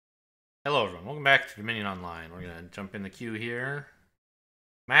Hello everyone, welcome back to Dominion Online. We're gonna jump in the queue here.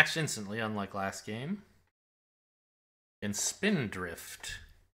 Matched instantly, unlike last game. In Spindrift.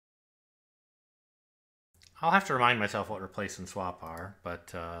 I'll have to remind myself what replace and swap are,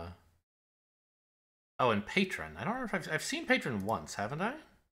 but oh, and Patron. I don't know if I've seen Patron once, haven't I?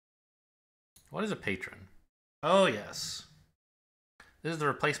 What is a Patron? Oh yes. This is the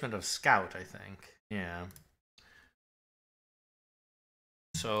replacement of Scout, I think. Yeah.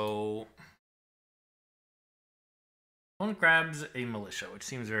 So one grabs a militia, which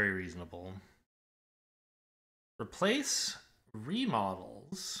seems very reasonable. Replace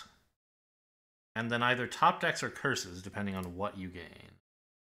remodels, and then either top decks or curses, depending on what you gain.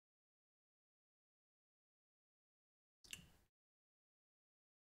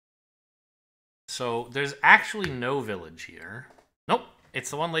 So there's actually no village here. Nope, it's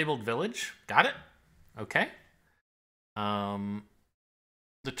the one labeled village. Got it. Okay. Um,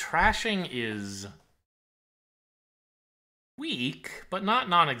 the trashing is weak, but not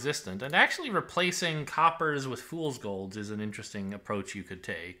non-existent. And actually replacing coppers with fool's golds is an interesting approach you could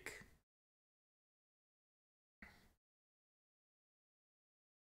take.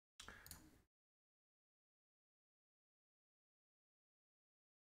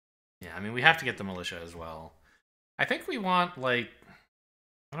 Yeah, I mean, we have to get the militia as well. I think we want, like,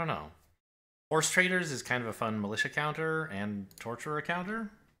 I don't know. Horse traders is kind of a fun militia counter and torturer counter.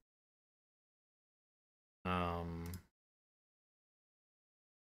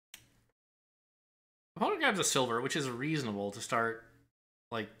 Opponent grabs a silver, which is reasonable to start,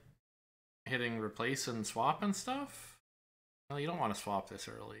 like, hitting replace and swap and stuff. Well, you don't want to swap this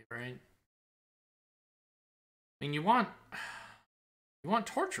early, right? I mean, you want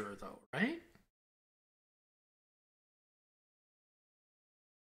torturer though, right?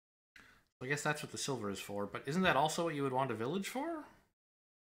 I guess that's what the silver is for, but isn't that also what you would want a village for?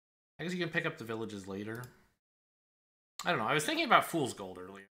 I guess you can pick up the villages later. I don't know. I was thinking about Fool's Gold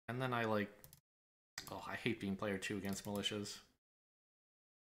earlier, and then I I hate being player 2 against militias.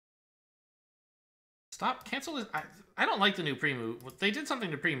 Stop, cancel this. I don't like the new pre-move. They did something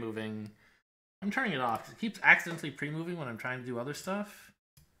to pre-moving. I'm turning it off. It keeps accidentally pre-moving when I'm trying to do other stuff.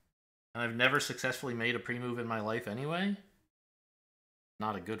 And I've never successfully made a pre-move in my life anyway.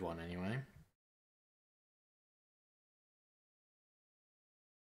 Not a good one anyway.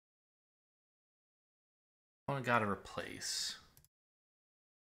 Oh, I gotta replace.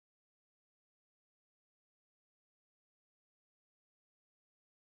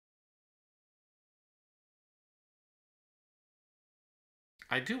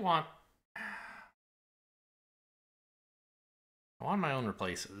 I do want... I want my own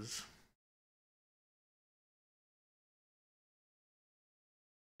replaces.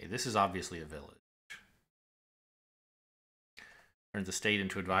 Okay, this is obviously a village. Turns the state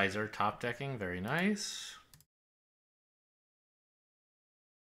into advisor. Top decking, very nice.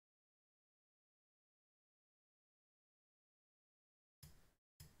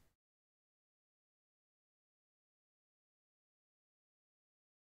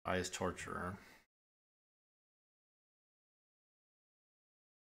 Buys torturer.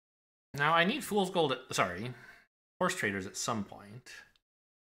 Now I need fool's gold. Sorry, horse traders at some point.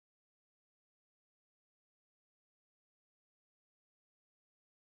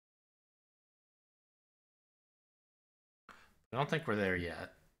 I don't think we're there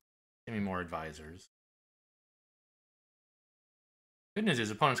yet. Give me more advisors. Good news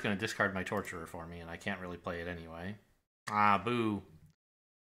is opponent's going to discard my torturer for me, and I can't really play it anyway. Ah, boo.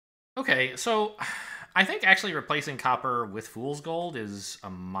 Okay, so I think actually replacing copper with fool's gold is a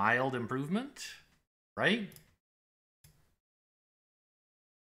mild improvement, right?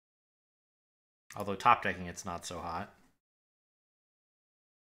 Although top decking it's not so hot.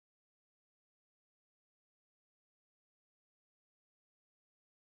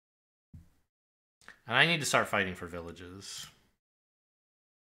 And I need to start fighting for villages.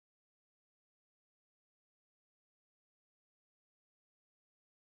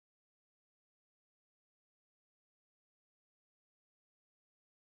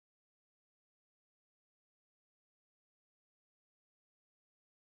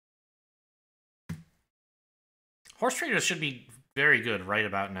 Horse traders should be very good right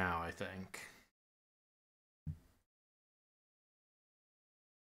about now, I think.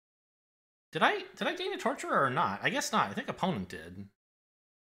 Did I gain a torturer or not? I guess not. I think opponent did.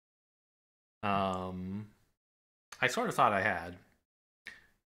 I sort of thought I had.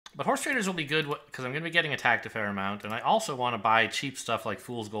 But horse traders will be good because I'm going to be getting attacked a fair amount, and I also want to buy cheap stuff like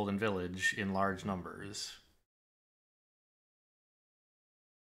Fool's Golden Village in large numbers.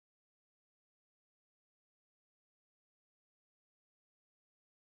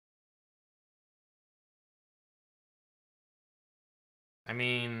 I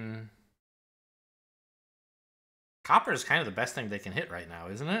mean, copper is kind of the best thing they can hit right now,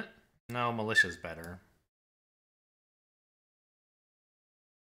 isn't it? No, militia's better.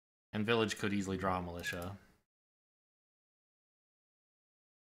 And village could easily draw a militia.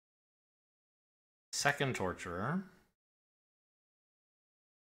 Second torturer.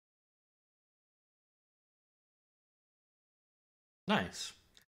 Nice.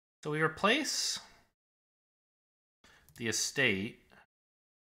 So we replace the estate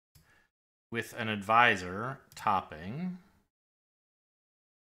with an advisor topping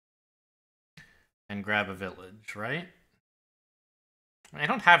and grab a village, right? I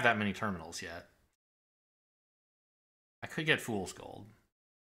don't have that many terminals yet. I could get Fool's Gold.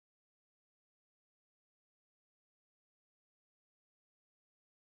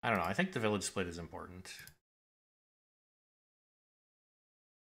 I don't know. I think the village split is important.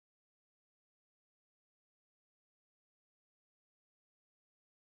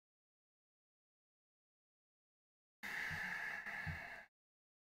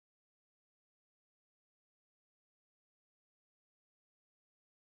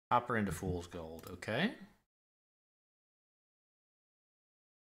 Copper into Fool's Gold. Okay.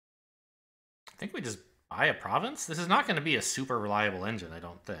 I think we just buy a province? This is not going to be a super reliable engine, I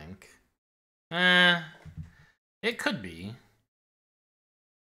don't think. It could be.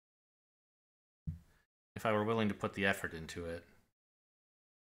 If I were willing to put the effort into it.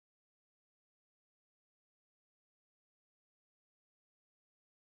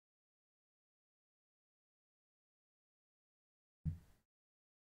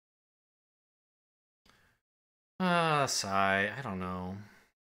 Sigh. I don't know.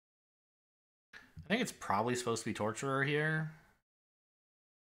 I think it's probably supposed to be Torturer here.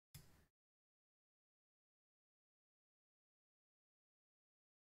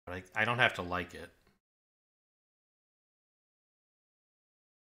 But I don't have to like it.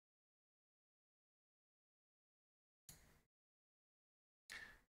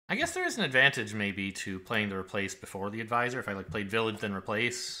 I guess there is an advantage maybe to playing the replace before the advisor. If I like played village then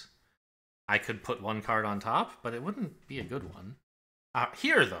replace, I could put one card on top, but it wouldn't be a good one.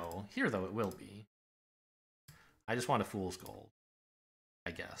 Here though it will be. I just want a Fool's Gold,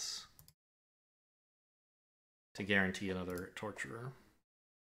 I guess, to guarantee another Torturer.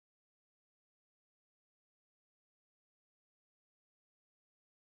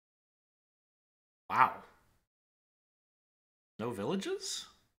 Wow. No villages?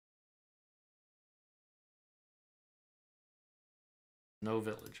 No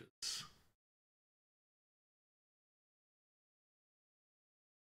villages.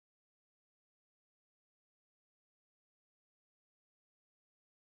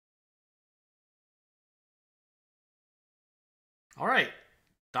 All right.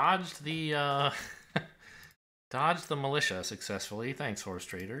 Dodged the dodged the militia successfully. Thanks, horse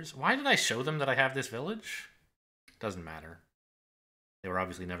traders. Why did I show them that I have this village? Doesn't matter. They were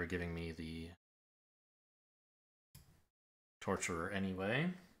obviously never giving me the Torturer anyway.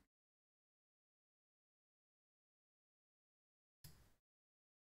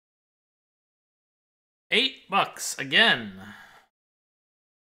 $8 again.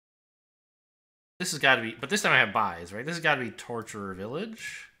 This has got to be, but this time I have buys, right? This has got to be Torturer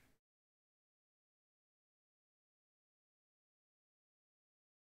Village.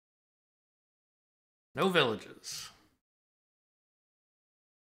 No villages.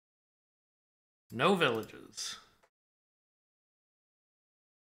 No villages.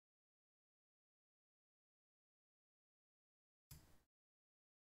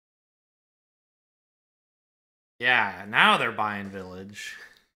 Yeah, now they're buying village.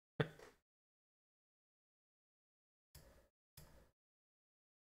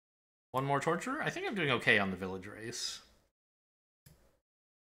 One more Torturer? I think I'm doing okay on the village race.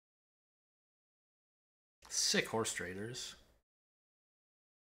 Sick horse traders.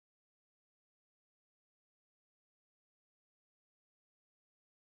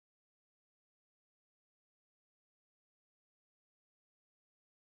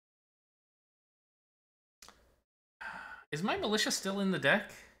 Is my militia still in the deck?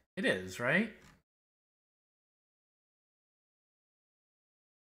 It is, right?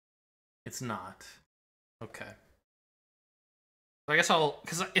 It's not. Okay. I guess I'll...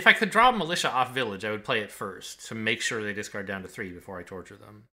 Because if I could draw militia off village, I would play it first to make sure they discard down to 3 before I torture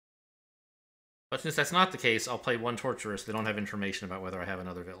them. But since that's not the case, I'll play one torturer so they don't have information about whether I have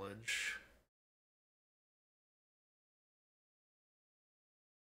another village.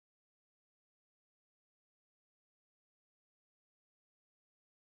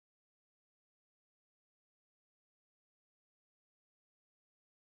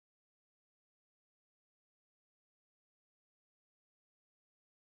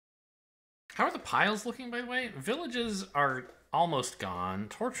 How are the piles looking, by the way? Villages are almost gone.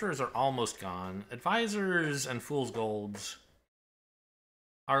 Torturers are almost gone. Advisors and Fool's Golds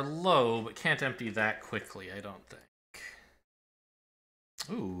are low, but can't empty that quickly, I don't think.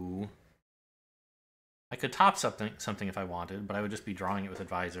 Ooh. I could top something if I wanted, but I would just be drawing it with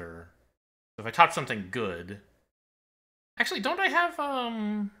Advisor. So if I top something good... Actually, don't I have,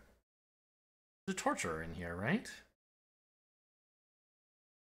 the Torturer in here, right?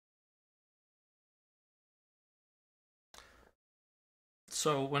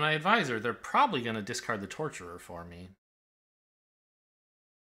 So when I Advisor, they're probably going to discard the Torturer for me.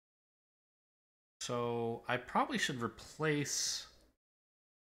 So I probably should replace...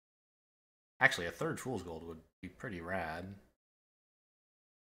 Actually, a third Fool's Gold would be pretty rad.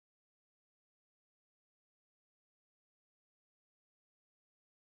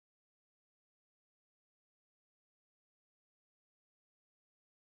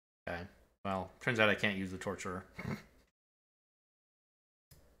 Okay. Well, turns out I can't use the Torturer.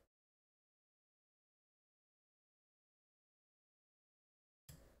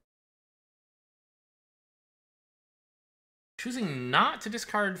 Choosing not to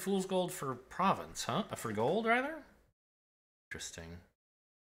discard Fool's Gold for Province, huh? For gold, rather? Interesting.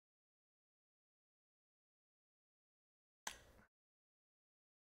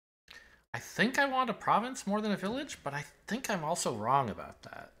 I think I want a province more than a village, but I think I'm also wrong about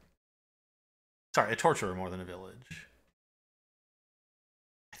that. Sorry, a torturer more than a village.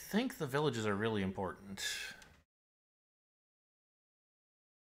 I think the villages are really important.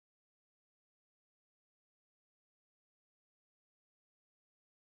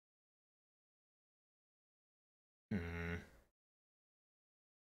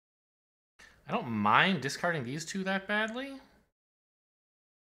 I don't mind discarding these two that badly.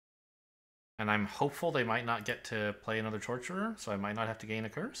 And I'm hopeful they might not get to play another torturer, so I might not have to gain a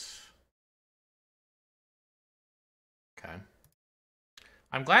curse. Okay.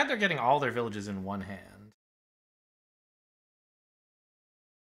 I'm glad they're getting all their villages in one hand.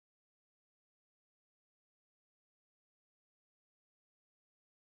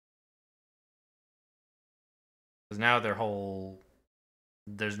 Because now their whole...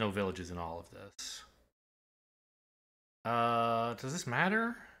 There's no villages in all of this. Does this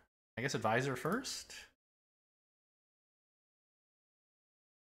matter? I guess Advisor first?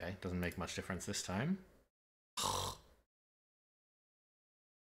 Okay, doesn't make much difference this time.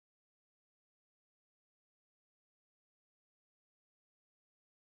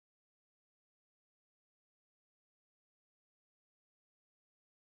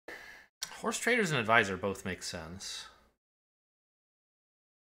 Horse Traders and Advisor both make sense.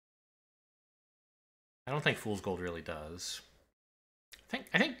 I don't think Fool's Gold really does.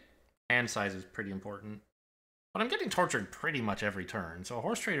 I think hand size is pretty important. But I'm getting tortured pretty much every turn, so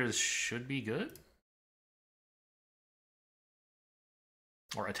Horse Traders should be good.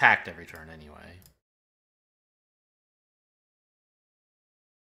 Or attacked every turn, anyway.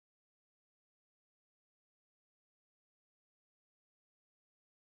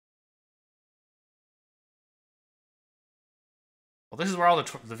 Well, this is where all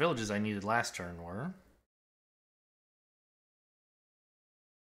the villages I needed last turn were.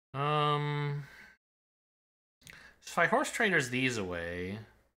 If I Horse Traders these away,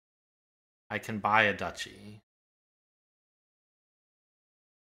 I can buy a duchy.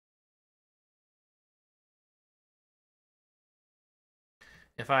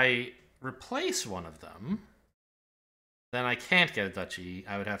 If I replace one of them, then I can't get a duchy.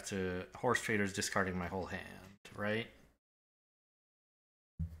 I would have to Horse Traders discarding my whole hand, right?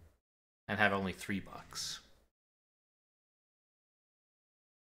 And have only $3.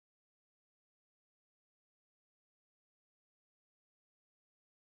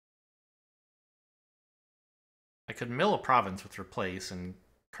 I could mill a province with replace and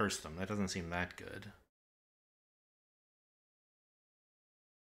curse them. That doesn't seem that good.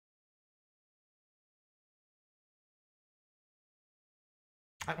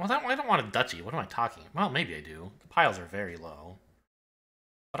 I don't want a duchy. What am I talking about? Well, maybe I do. The piles are very low.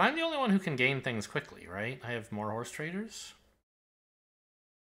 But I'm the only one who can gain things quickly, right? I have more Horse Traders.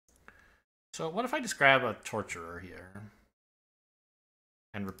 So what if I just grab a Torturer here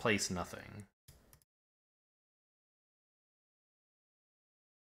and replace nothing?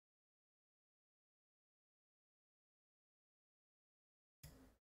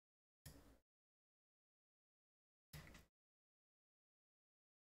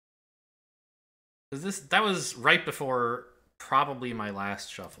 That was right before probably my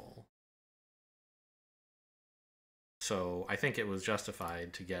last shuffle. So I think it was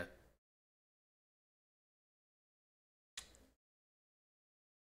justified to get...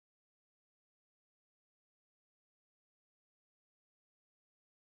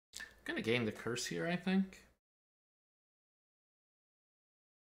 gonna gain the curse here, I think.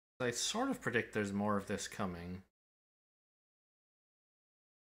 I sort of predict there's more of this coming.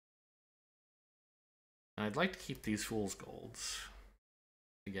 And I'd like to keep these Fool's Golds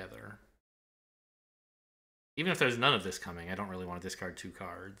together. Even if there's none of this coming, I don't really want to discard 2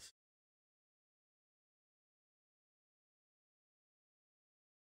 cards.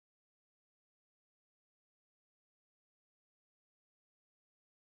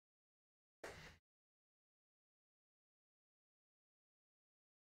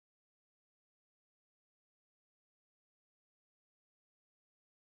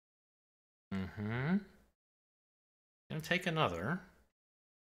 Gonna take another.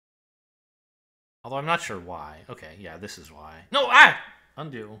 Although I'm not sure why. Okay, yeah, this is why. No,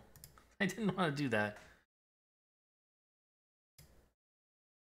 undo. I didn't want to do that.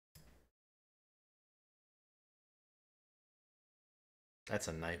 That's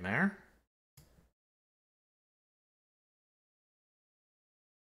a nightmare.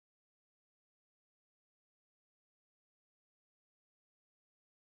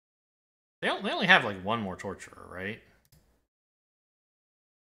 They only have like 1 more Torturer, right?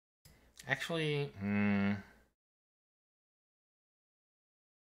 Actually,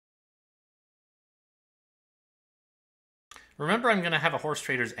 remember, I'm going to have a Horse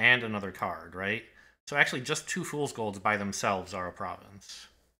Traders and another card, right? So actually, just 2 Fool's Golds by themselves are a province.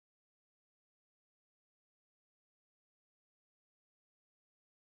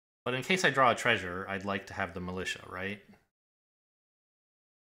 But in case I draw a treasure, I'd like to have the Militia, right?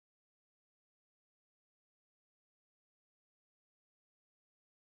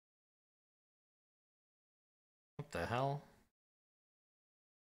 What the hell?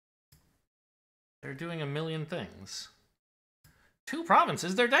 They're doing a million things. 2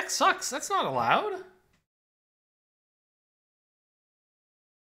 provinces? Their deck sucks. That's not allowed.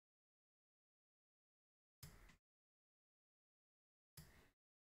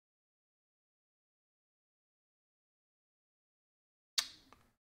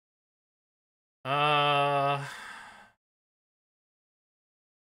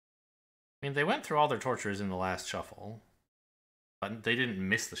 I mean, they went through all their tortures in the last shuffle, but they didn't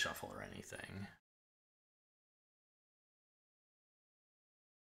miss the shuffle or anything.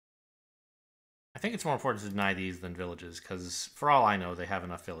 I think it's more important to deny these than villages, because for all I know, they have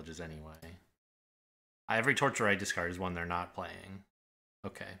enough villages anyway. Every torture I discard is one they're not playing.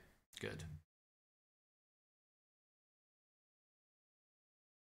 Okay, good.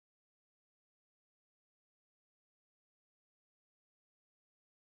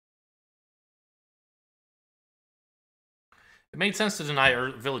 It made sense to deny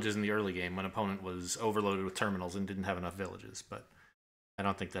villages in the early game when opponent was overloaded with terminals and didn't have enough villages, but I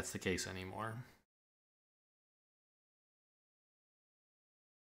don't think that's the case anymore.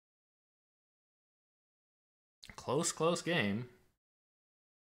 Close game.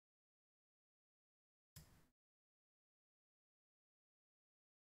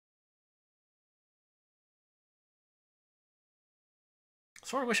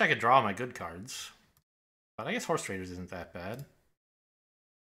 Sort of wish I could draw my good cards. But I guess Horse Traders isn't that bad.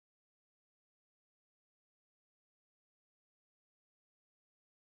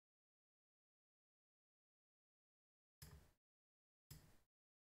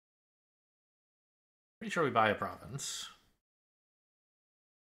 Pretty sure we buy a province.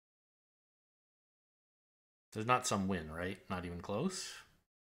 There's not some win, right? Not even close.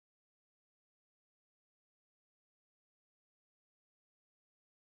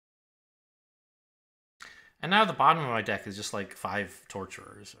 And now the bottom of my deck is just like 5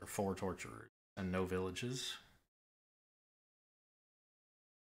 Torturers, or 4 Torturers, and no villages.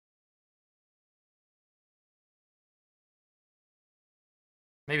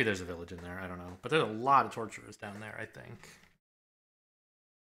 Maybe there's a village in there, I don't know. But there's a lot of Torturers down there, I think.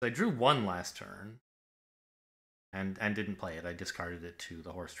 I drew 1 last turn, and didn't play it. I discarded it to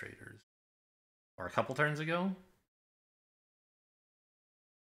the Horse Traders. Or a couple turns ago?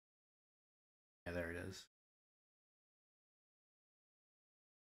 Yeah, there it is.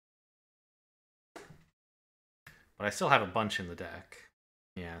 But I still have a bunch in the deck.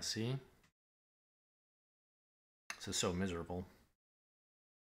 Yeah, see? This is so miserable.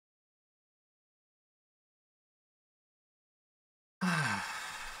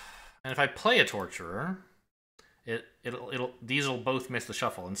 And if I play a Torturer, these will both miss the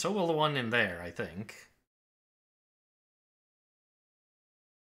shuffle, and so will the one in there, I think.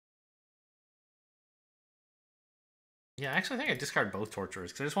 Yeah, actually, I think I discard both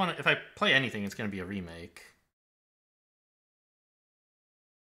Torturers, because I just want to, if I play anything, it's going to be a remake.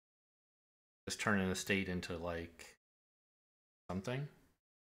 Just turn an estate into, like, something.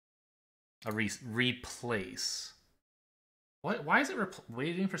 A replace. What? Why is it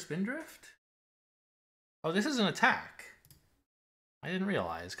waiting for Spindrift? Oh, this is an attack. I didn't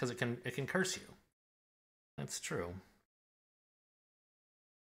realize because it can curse you. That's true.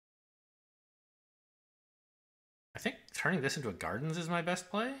 I think turning this into a Gardens is my best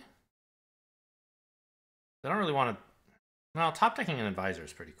play. I don't really want to. Well, top decking an Advisor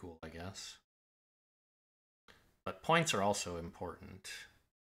is pretty cool, I guess. But points are also important.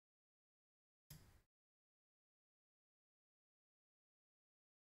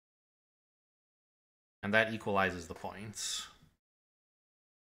 And that equalizes the points.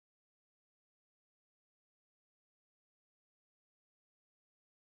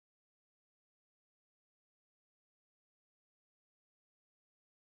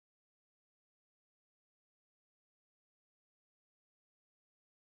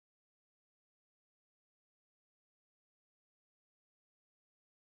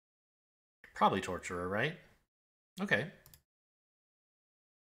 Probably Torturer, right? Okay.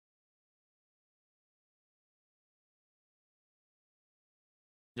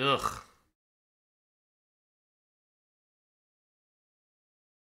 Ugh.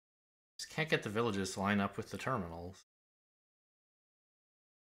 Just can't get the villages to line up with the terminals.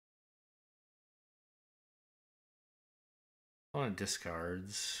 Opponent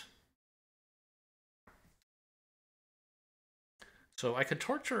discards. So I could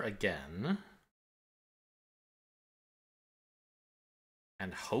torture again.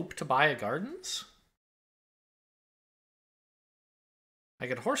 And hope to buy a Gardens? I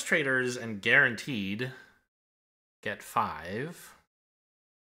get Horse Traders and guaranteed get 5.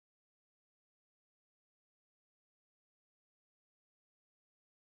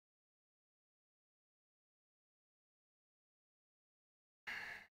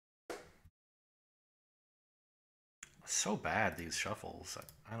 So bad, these shuffles.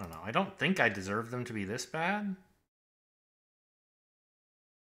 I don't know. I don't think I deserve them to be this bad.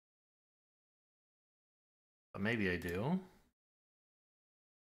 But maybe I do.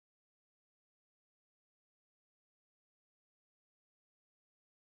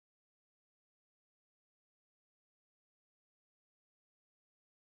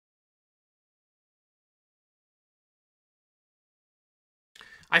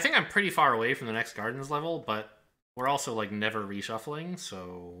 I think I'm pretty far away from the next Gardens level, but we're also like never reshuffling,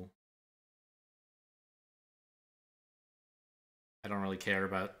 so I don't really care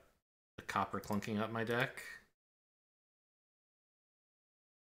about the copper clunking up my deck.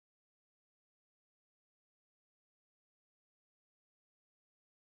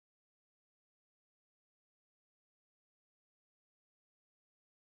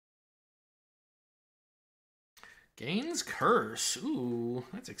 Gains Curse. Ooh,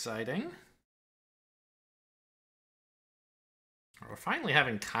 that's exciting. We're finally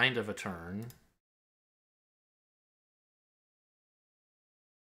having kind of a turn.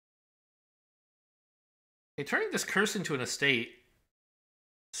 Okay, turning this curse into an estate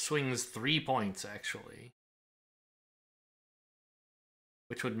swings 3 points, actually.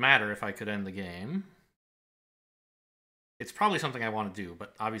 Which would matter if I could end the game. It's probably something I want to do,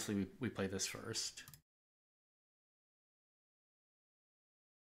 but obviously we play this first.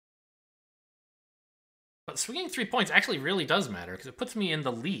 But swinging 3 points actually really does matter, because it puts me in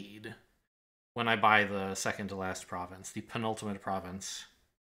the lead when I buy the second to last province, the penultimate province.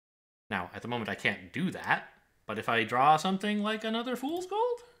 Now, at the moment I can't do that, but if I draw something like another Fool's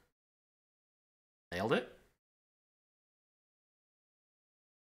Gold, nailed it.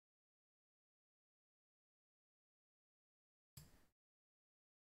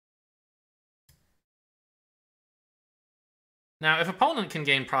 Now, if opponent can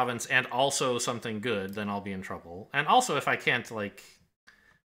gain province and also something good, then I'll be in trouble. And also, if I can't, like...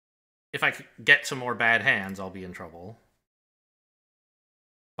 If I get some more bad hands, I'll be in trouble.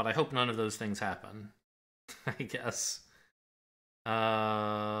 But I hope none of those things happen. I guess.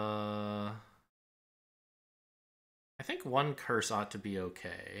 I think one curse ought to be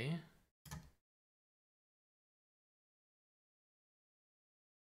okay.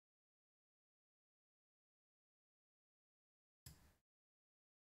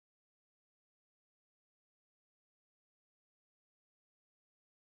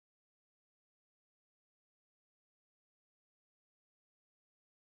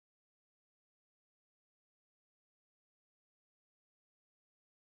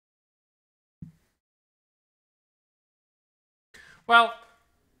 Well,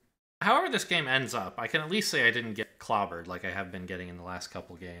 however this game ends up, I can at least say I didn't get clobbered like I have been getting in the last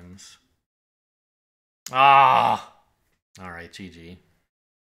couple games. Ah! Alright, GG.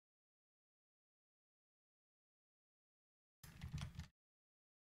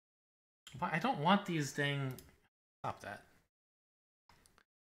 I don't want these dang... Stop that.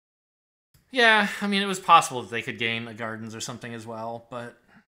 Yeah, I mean, it was possible that they could gain a Gardens or something as well, but...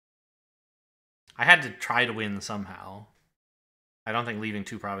 I had to try to win somehow. I don't think leaving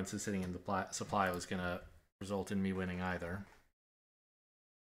 2 provinces sitting in the supply was going to result in me winning either.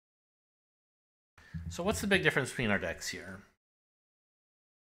 So what's the big difference between our decks here?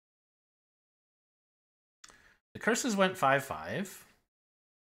 The curses went 5/5.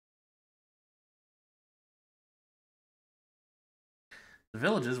 The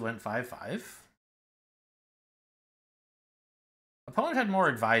villages went 5/5. Opponent had more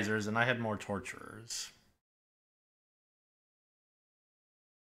advisors and I had more torturers.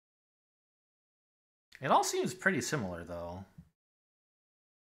 It all seems pretty similar, though.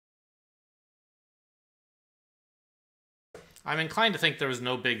 I'm inclined to think there was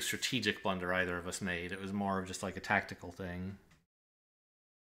no big strategic blunder either of us made. It was more of just like a tactical thing.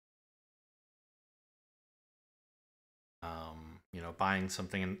 You know, buying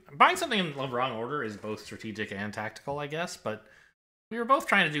something in the wrong order is both strategic and tactical, I guess, but we were both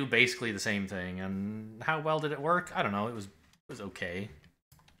trying to do basically the same thing, and how well did it work? I don't know. It was okay.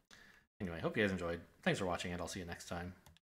 Anyway, hope you guys enjoyed. Thanks for watching, and I'll see you next time.